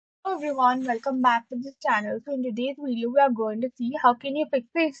Everyone, welcome back to this channel. So in today's video, we are going to see how can you fix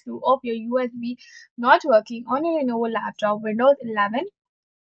the issue of your USB not working on your Lenovo laptop Windows 11.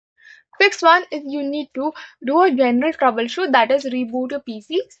 Fix one is you need to do a general troubleshoot, that is reboot your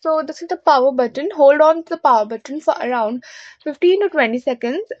PC. So this is the power button. Hold on to the power button for around 15 to 20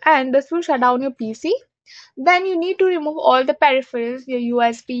 seconds and this will shut down your PC. Then you need to remove all the peripherals, your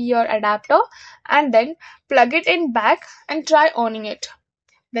USB, your adapter, and then plug it in back and try owning it.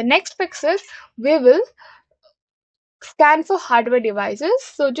 The next fix is we will scan for hardware devices.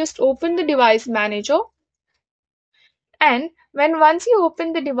 So just open the device manager, and once you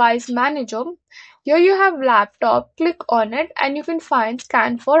open the device manager, here you have laptop. Click on it and you can find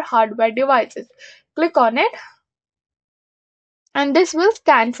scan for hardware devices. Click on it and this will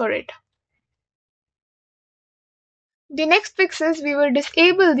scan for it. The next fix is we will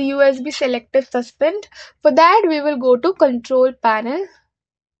disable the USB selective suspend. For that we will go to control panel.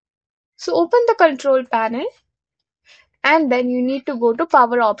 So open the control panel and then you need to go to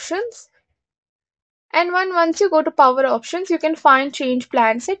power options. And once you go to power options, you can find change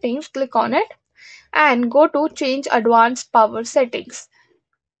plan settings. Click on it and go to change advanced power settings.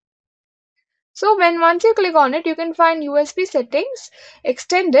 So once you click on it, you can find USB settings,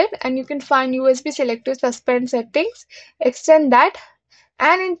 extend it, and you can find USB selective suspend settings, extend that,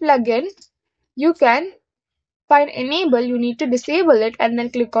 and in plugin you can find enable. You need to disable it and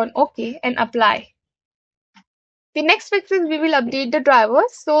then click on OK and apply. The next fix is we will update the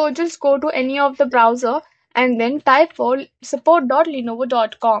drivers. So just go to any of the browser and then type for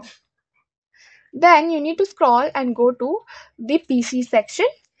support.lenovo.com. Then you need to scroll and go to the PC section.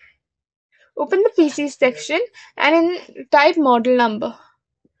 Open the PC section and in type model number.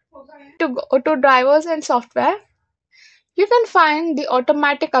 To go to drivers and software, you can find the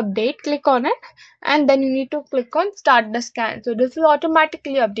automatic update. Click on it and then you need to click on start the scan. So this will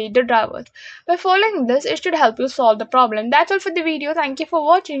automatically update the drivers. By following this, it should help you solve the problem. That's all for the video. Thank you for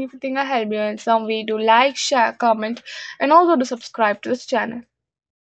watching. If you think I helped you in some way, do like, share, comment, and also to subscribe to this channel.